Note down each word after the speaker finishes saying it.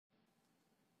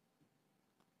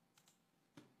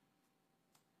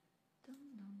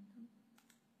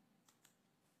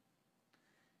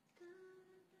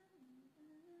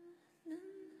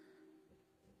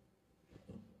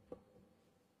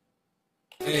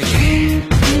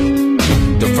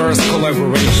The first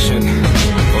collaboration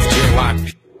of JYP.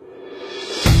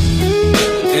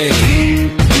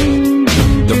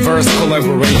 The first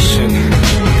collaboration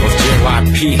of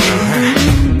JYP.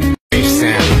 Wave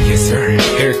sound, yes sir.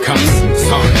 Here comes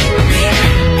song.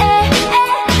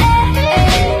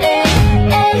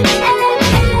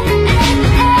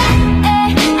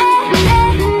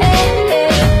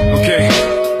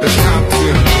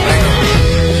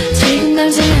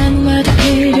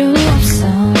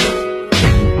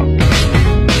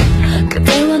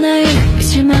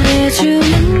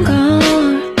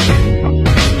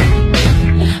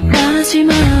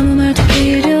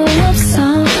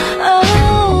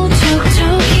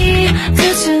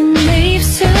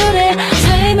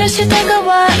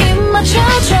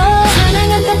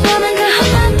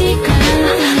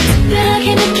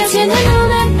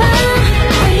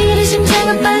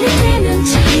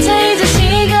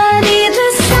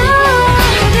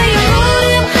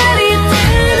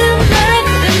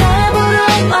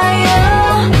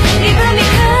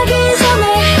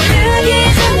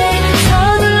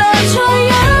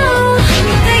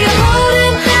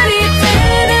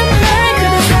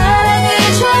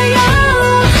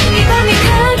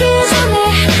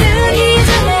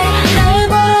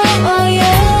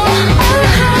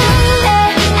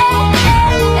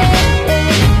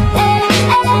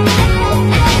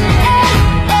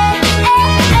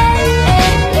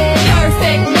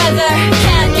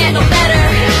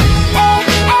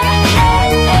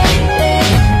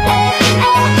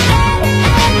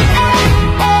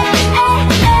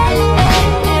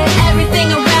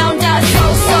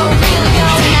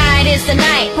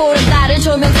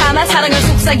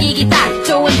 속삭이기 딱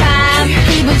좋은 밤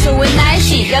기분 좋은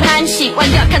날씨 11시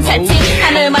완벽한 세팅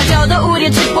하늘마저도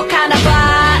우릴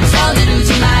축복하나봐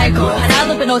서두르지 말고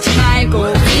하나도 빼놓지 말고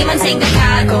우리만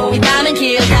생각하고 이 밤은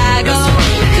길다고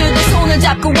그대 손을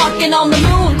잡고 walking on the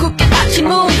moon 굳게 닫힌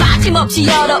문 빠짐없이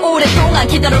열어 오랫동안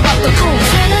기다려왔던 꿈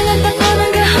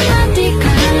사랑한다고는 그 한마디가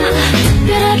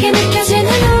특별하게 느껴지는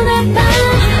오늘 밤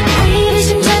왜 이리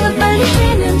심장은 빨리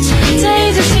뛰는지 자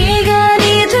이제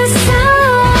시간이 됐어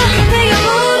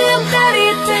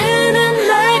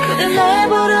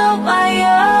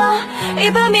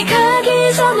이 밤이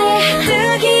가기 전에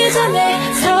뜨기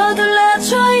전에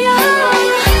서둘러줘요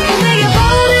내게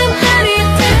보름달이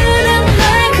뜨는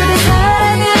날 그대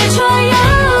사랑해줘요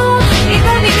이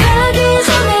밤이 가기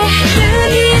전에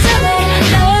뜨기 전에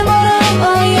날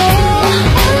멀어봐요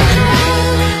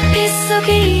빗속에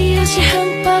다시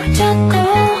흠뻑 젖고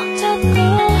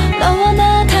너와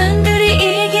나 단둘이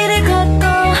이 길을 걷고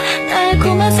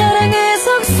달콤한 사랑을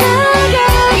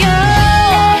속삭여요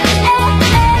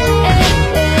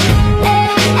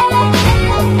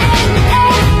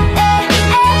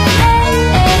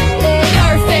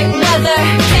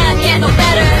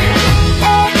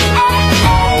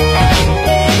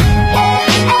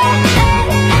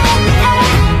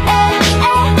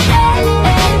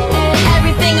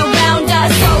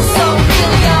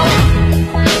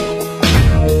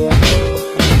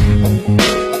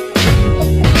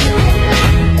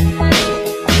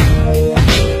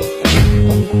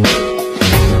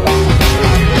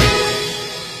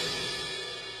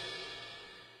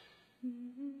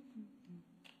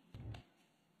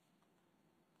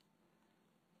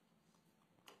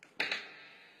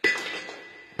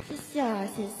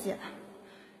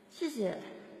谢谢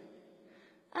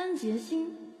安杰星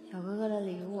小哥哥的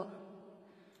礼物，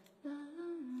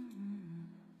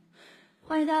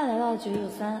欢迎大家来到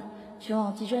993全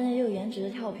网既专业又颜值的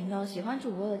跳舞频道。喜欢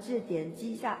主播的记得点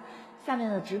击一下下面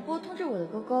的直播通知我的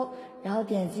勾勾，然后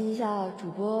点击一下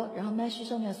主播，然后麦序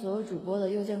上面所有主播的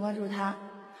右键关注他。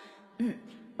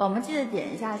宝宝们记得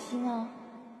点一下心哦。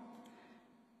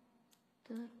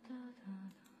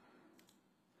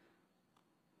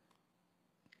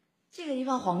这个地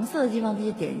方黄色的地方记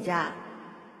得点一下。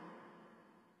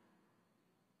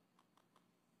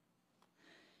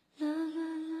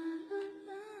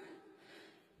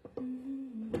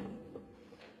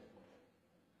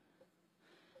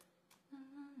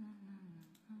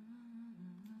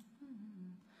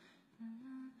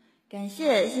感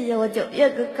谢我9月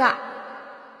哥哥。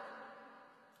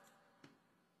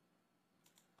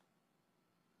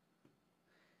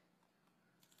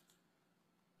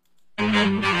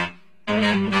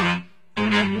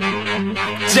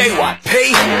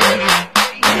JYP,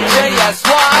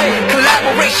 JSY,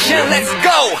 collaboration, let's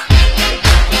go!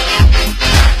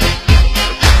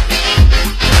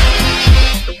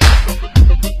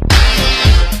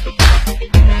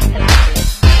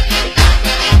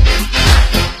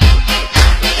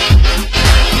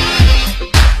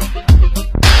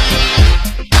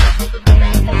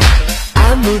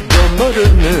 아무도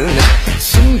모르는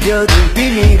숨겨둔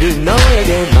비밀을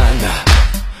너에게만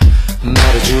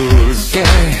말해줄게.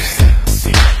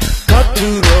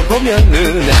 겉으로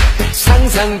보면은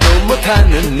상상도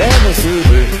못하는 내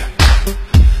모습을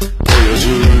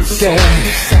보여줄게.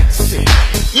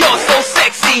 You're so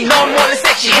sexy, 넌 원래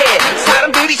섹시해.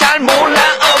 사람들이 잘 몰라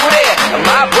억울해.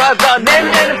 My brother, 내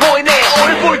눈에는 보이네.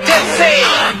 오늘 볼 텐세.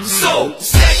 I'm so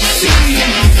sexy.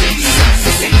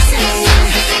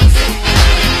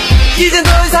 이젠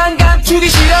더 이상 감추기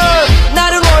싫어.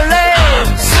 나는 원래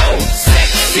I'm so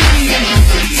sexy.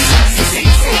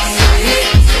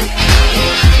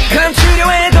 감추려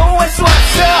해도 할 수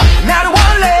없어. 나는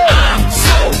원래 I'm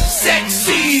so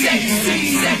sexy.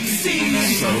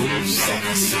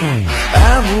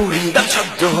 아무리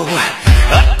넘쳐도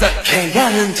어떻게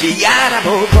하는지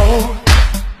알아보고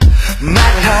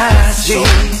말을 하지.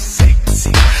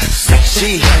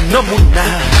 섹시해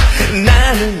너무나.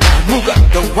 나는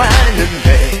아무것도 안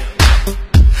했는데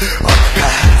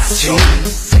어떡하지.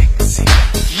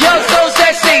 You're so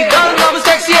sexy, 넌 너무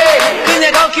섹시해.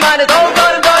 그냥 걷기만 해도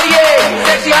걸음걸이에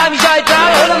섹시함이 잘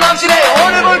흘러 넘치네.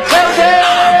 오늘 볼 텐세.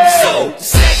 I'm so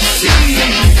sexy.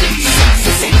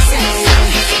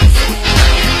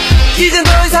 이젠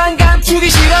더 이상 감추기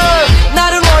싫어.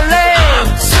 나는 원래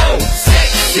I'm so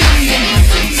sexy.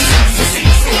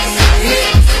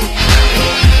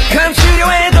 감추려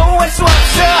해도 할 수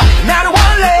없어. 나는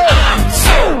원래 I'm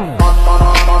so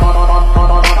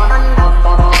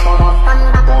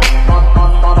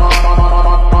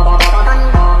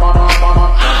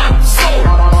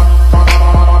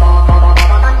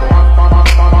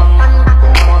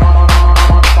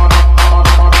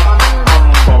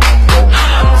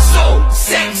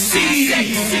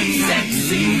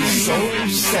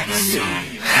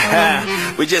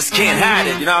we just can't hide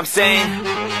it, you know what I'm saying?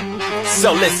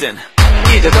 So listen.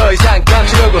 이제 더 이상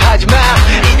감추려고 하지 마.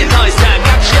 이제 더 이상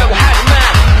감추려고 하지 마.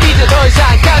 이제 더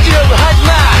이상 감추려고 하지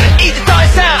마. 이제 더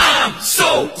이상 I'm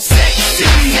so sexy.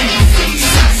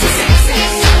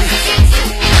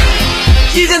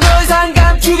 이제 더 이상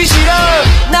감추기 싫어.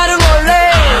 나는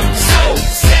원래 I'm so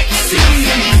sexy.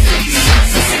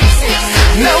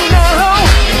 No no.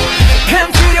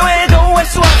 감추려 해도 할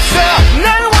수 없어.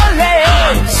 나는 원래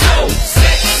I'm so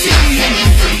sexy.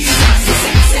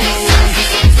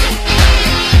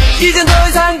 이젠 더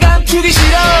이상 감추기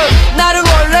싫어. 나는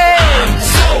원래 I'm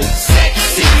so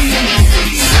sexy.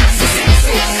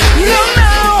 No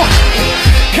no.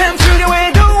 감추려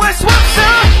해도 할 수 없어.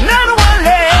 나는 원래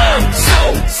I'm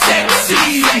so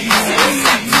sexy.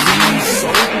 So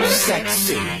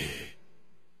sexy.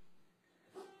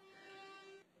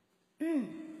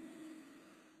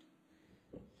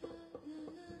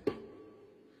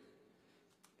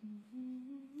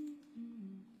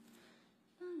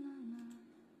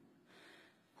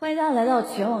 欢迎大家来到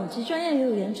全网最专业又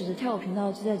有颜值的跳舞频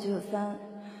道，就在993。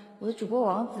我是主播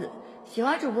王子，喜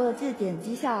欢主播的记得点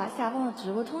击下方的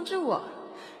直播通知我，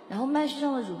然后麦序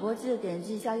上的主播记得点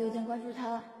击一下右键关注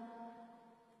他。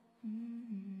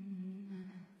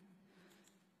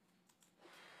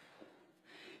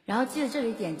然后记得这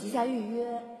里点击一下预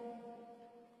约。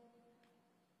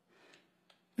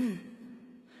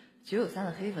993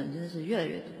的黑粉真的是越来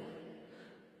越多。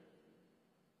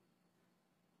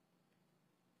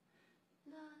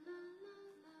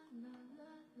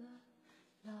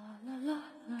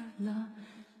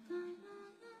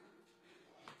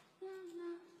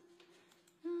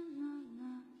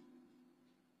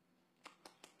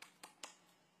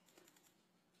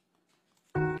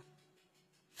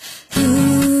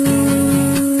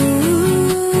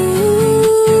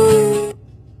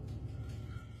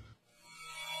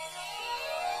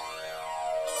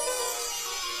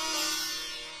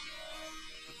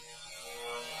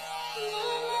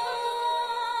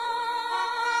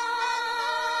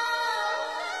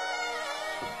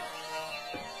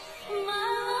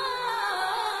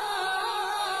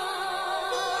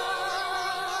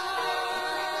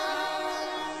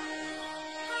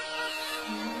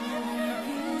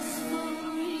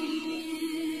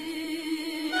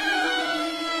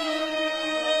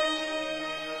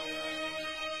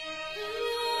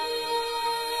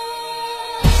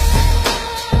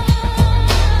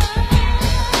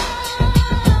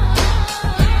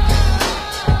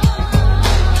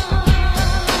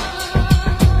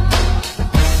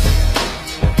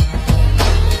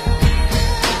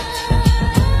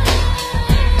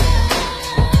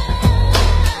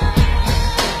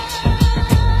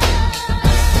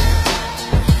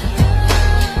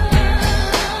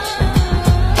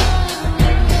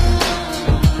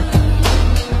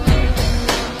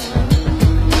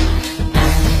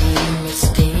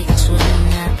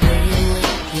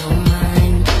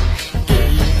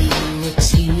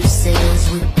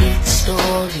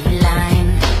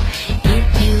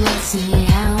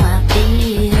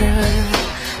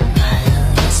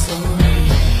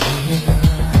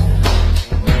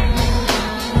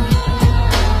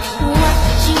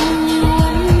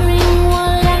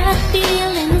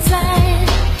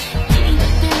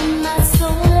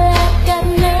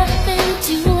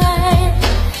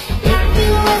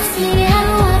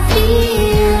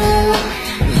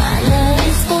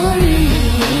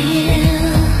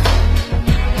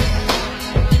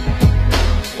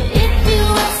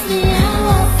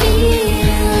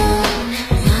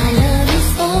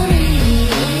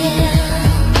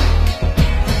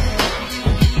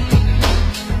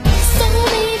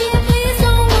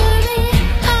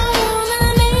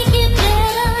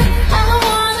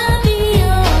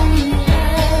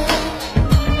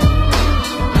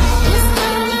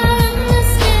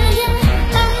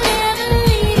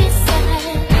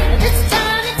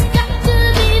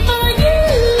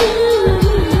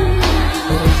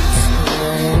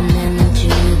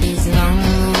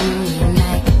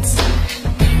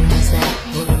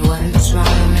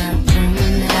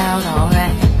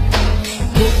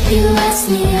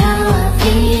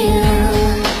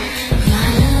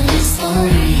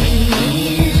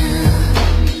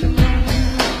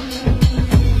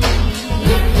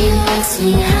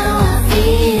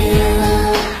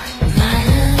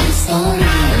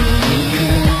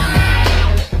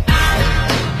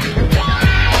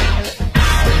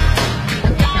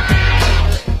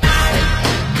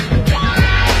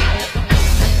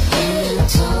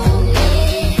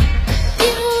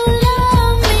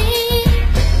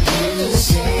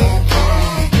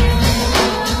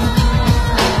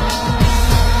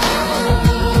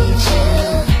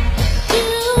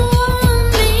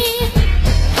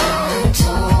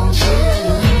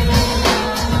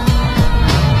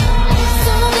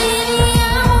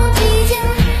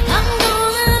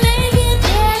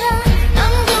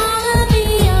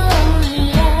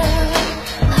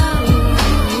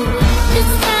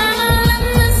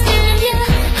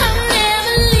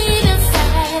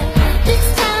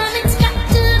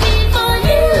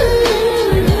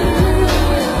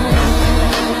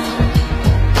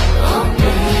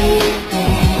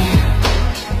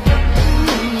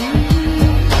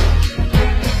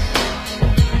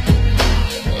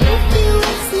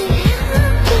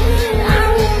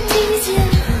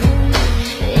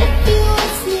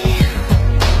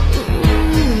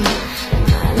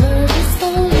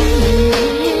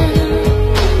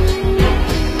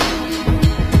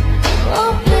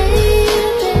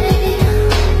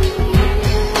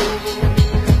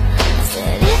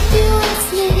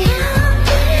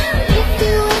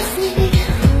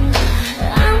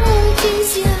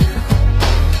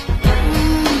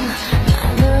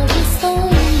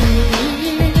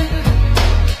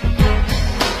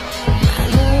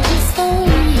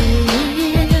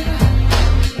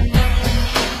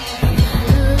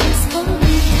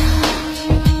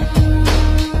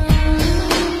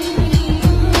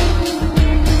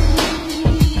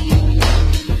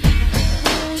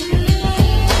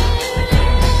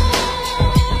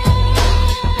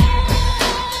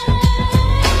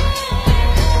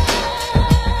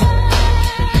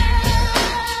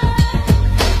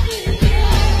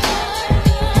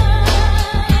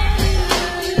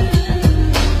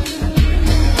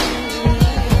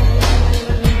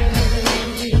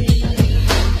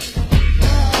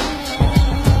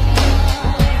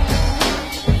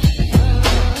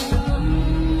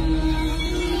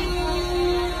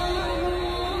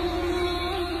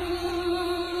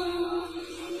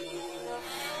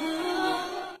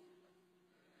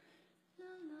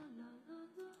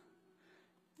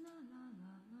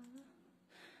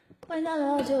欢迎大家来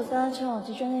到993全网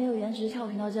最专业又颜值跳舞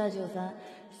频道，就在993。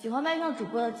喜欢麦上主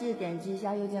播的记得点击一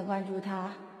下右键关注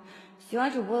他，喜欢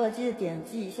主播的记得点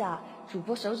击一下主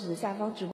播手指的下方直播。